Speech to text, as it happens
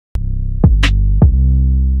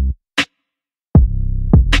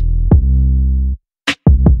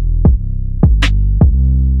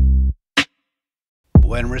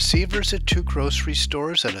When receivers at two grocery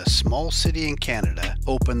stores in a small city in Canada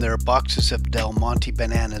opened their boxes of Del Monte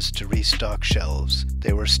bananas to restock shelves,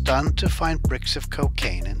 they were stunned to find bricks of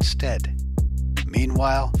cocaine instead.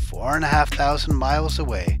 Meanwhile, 4,500 miles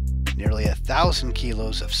away, nearly 1,000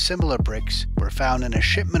 kilos of similar bricks were found in a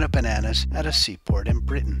shipment of bananas at a seaport in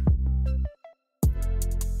Britain.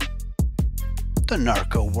 The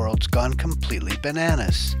narco world's gone completely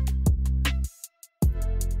bananas.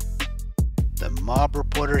 The mob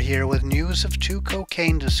reporter here with news of two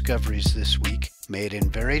cocaine discoveries this week, made in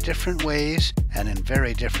very different ways and in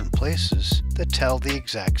very different places, that tell the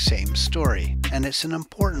exact same story, and it's an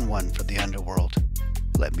important one for the underworld.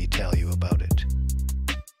 Let me tell you about it.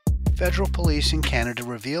 Federal police in Canada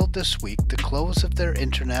revealed this week the close of their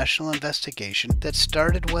international investigation that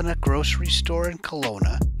started when a grocery store in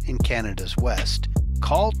Kelowna, in Canada's west,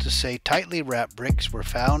 called to say tightly wrapped bricks were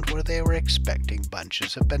found where they were expecting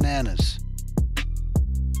bunches of bananas.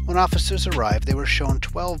 When officers arrived, they were shown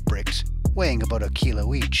 12 bricks weighing about 1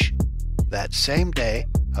 kilo each. That same day,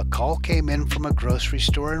 a call came in from a grocery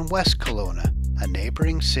store in West Kelowna, a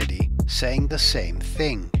neighboring city, saying the same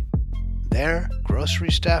thing. There,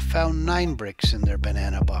 grocery staff found 9 bricks in their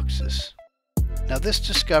banana boxes. Now, this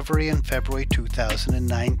discovery in February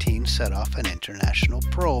 2019 set off an international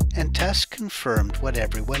probe, and tests confirmed what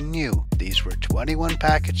everyone knew. These were 21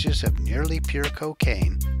 packages of nearly pure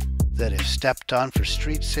cocaine that, if stepped on for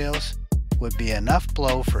street sales, would be enough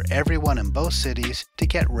blow for everyone in both cities to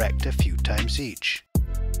get wrecked a few times each.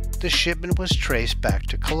 The shipment was traced back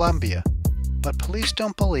to Colombia, but police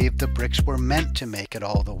don't believe the bricks were meant to make it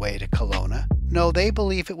all the way to Kelowna. No, they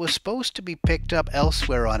believe it was supposed to be picked up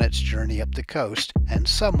elsewhere on its journey up the coast, and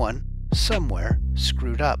someone, somewhere,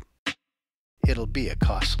 screwed up. It'll be a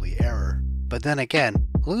costly error. But then again,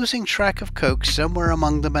 losing track of coke somewhere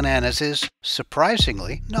among the bananas is,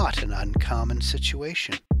 surprisingly, not an uncommon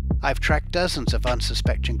situation. I've tracked dozens of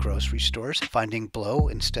unsuspecting grocery stores finding blow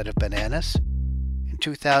instead of bananas. In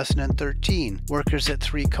 2013, workers at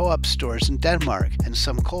 3 co-op stores in Denmark and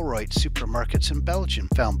some Colruyt supermarkets in Belgium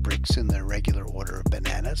found bricks in their regular order of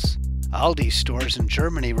bananas. Aldi stores in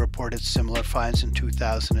Germany reported similar finds in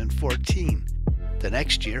 2014. The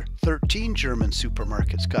next year, 13 German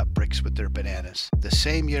supermarkets got bricks with their bananas. The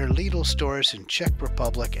same year, Lidl stores in Czech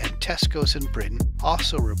Republic and Tesco's in Britain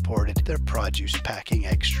also reported their produce packing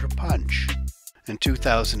extra punch. In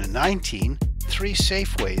 2019, 3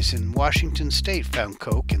 Safeways in Washington state found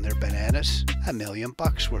coke in their bananas, $1 million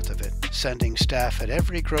worth of it, sending staff at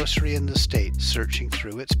every grocery in the state searching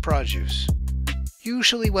through its produce.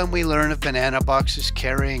 Usually when we learn of banana boxes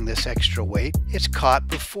carrying this extra weight, it's caught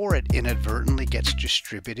before it inadvertently gets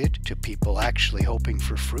distributed to people actually hoping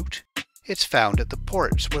for fruit. It's found at the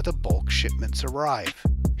ports where the bulk shipments arrive.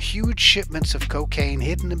 Huge shipments of cocaine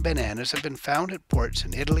hidden in bananas have been found at ports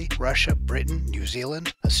in Italy, Russia, Britain, New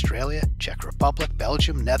Zealand, Australia, Czech Republic,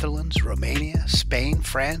 Belgium, Netherlands, Romania, Spain,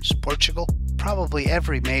 France, Portugal, probably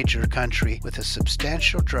every major country with a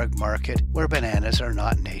substantial drug market where bananas are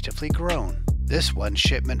not natively grown. This one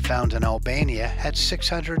shipment found in Albania had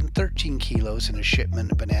 613 kilos in a shipment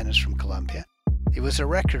of bananas from Colombia. It was a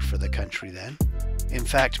record for the country then. In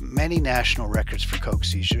fact, many national records for coke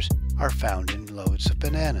seizures are found in loads of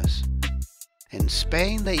bananas. In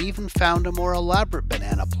Spain, they even found a more elaborate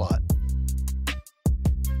banana plot.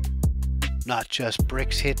 Not just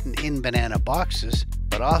bricks hidden in banana boxes,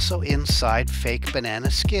 but also inside fake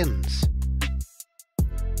banana skins.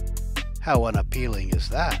 How unappealing is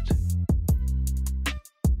that?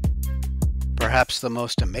 Perhaps the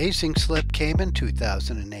most amazing slip came in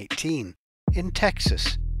 2018, in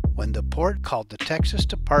Texas, when the port called the Texas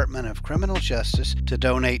Department of Criminal Justice to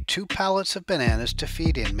donate 2 pallets of bananas to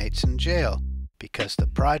feed inmates in jail, because the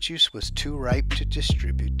produce was too ripe to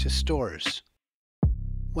distribute to stores.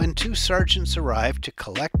 When 2 sergeants arrived to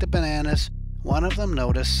collect the bananas, one of them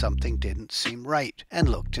noticed something didn't seem right and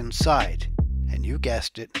looked inside, and you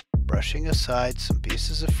guessed it, brushing aside some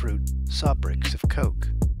pieces of fruit, saw bricks of coke.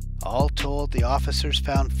 All told, the officers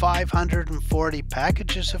found 540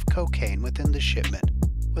 packages of cocaine within the shipment,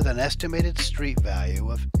 with an estimated street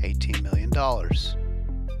value of $18 million.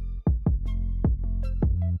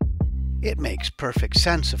 It makes perfect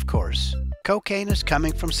sense, of course. Cocaine is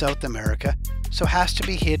coming from South America, so has to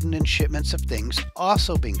be hidden in shipments of things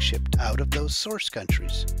also being shipped out of those source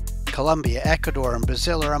countries. Colombia, Ecuador, and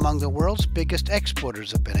Brazil are among the world's biggest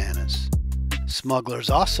exporters of bananas. Smugglers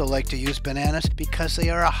also like to use bananas because they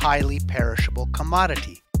are a highly perishable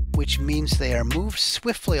commodity, which means they are moved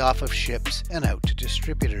swiftly off of ships and out to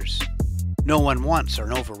distributors. No one wants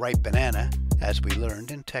an overripe banana, as we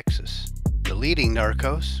learned in Texas. The leading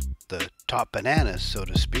narcos, the top bananas, so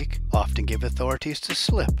to speak, often give authorities the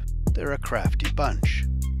slip. They're a crafty bunch.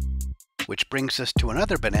 Which brings us to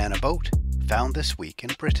another banana boat found this week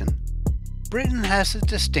in Britain. Britain has the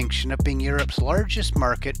distinction of being Europe's largest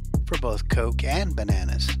market for both coke and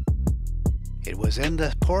bananas. It was in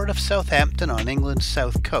the port of Southampton on England's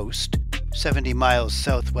south coast, 70 miles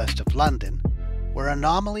southwest of London, where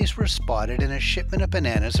anomalies were spotted in a shipment of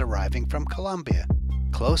bananas arriving from Colombia.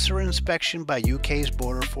 Closer inspection by UK's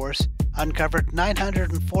border force uncovered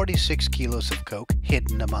 946 kilos of coke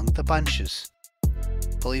hidden among the bunches.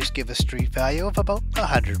 Police give a street value of about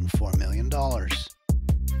 $104 million.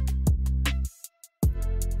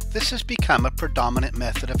 This has become a predominant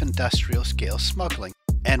method of industrial-scale smuggling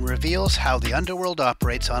and reveals how the underworld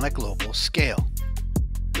operates on a global scale,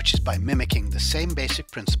 which is by mimicking the same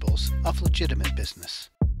basic principles of legitimate business.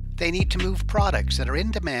 They need to move products that are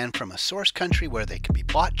in demand from a source country where they can be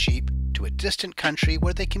bought cheap to a distant country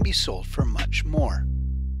where they can be sold for much more.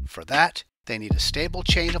 For that, they need a stable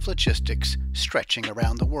chain of logistics stretching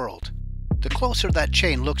around the world. The closer that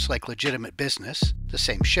chain looks like legitimate business, the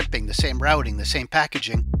same shipping, the same routing, the same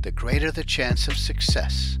packaging, the greater the chance of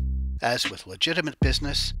success. As with legitimate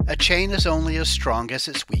business, a chain is only as strong as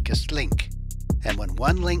its weakest link. And when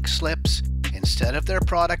one link slips, instead of their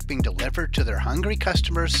product being delivered to their hungry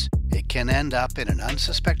customers, it can end up in an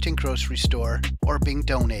unsuspecting grocery store or being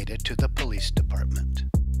donated to the police department.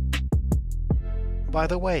 By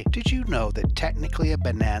the way, did you know that technically a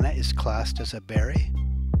banana is classed as a berry?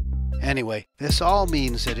 Anyway, this all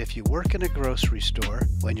means that if you work in a grocery store,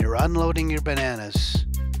 when you're unloading your bananas,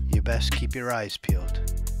 you best keep your eyes peeled.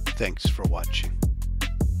 Thanks for watching.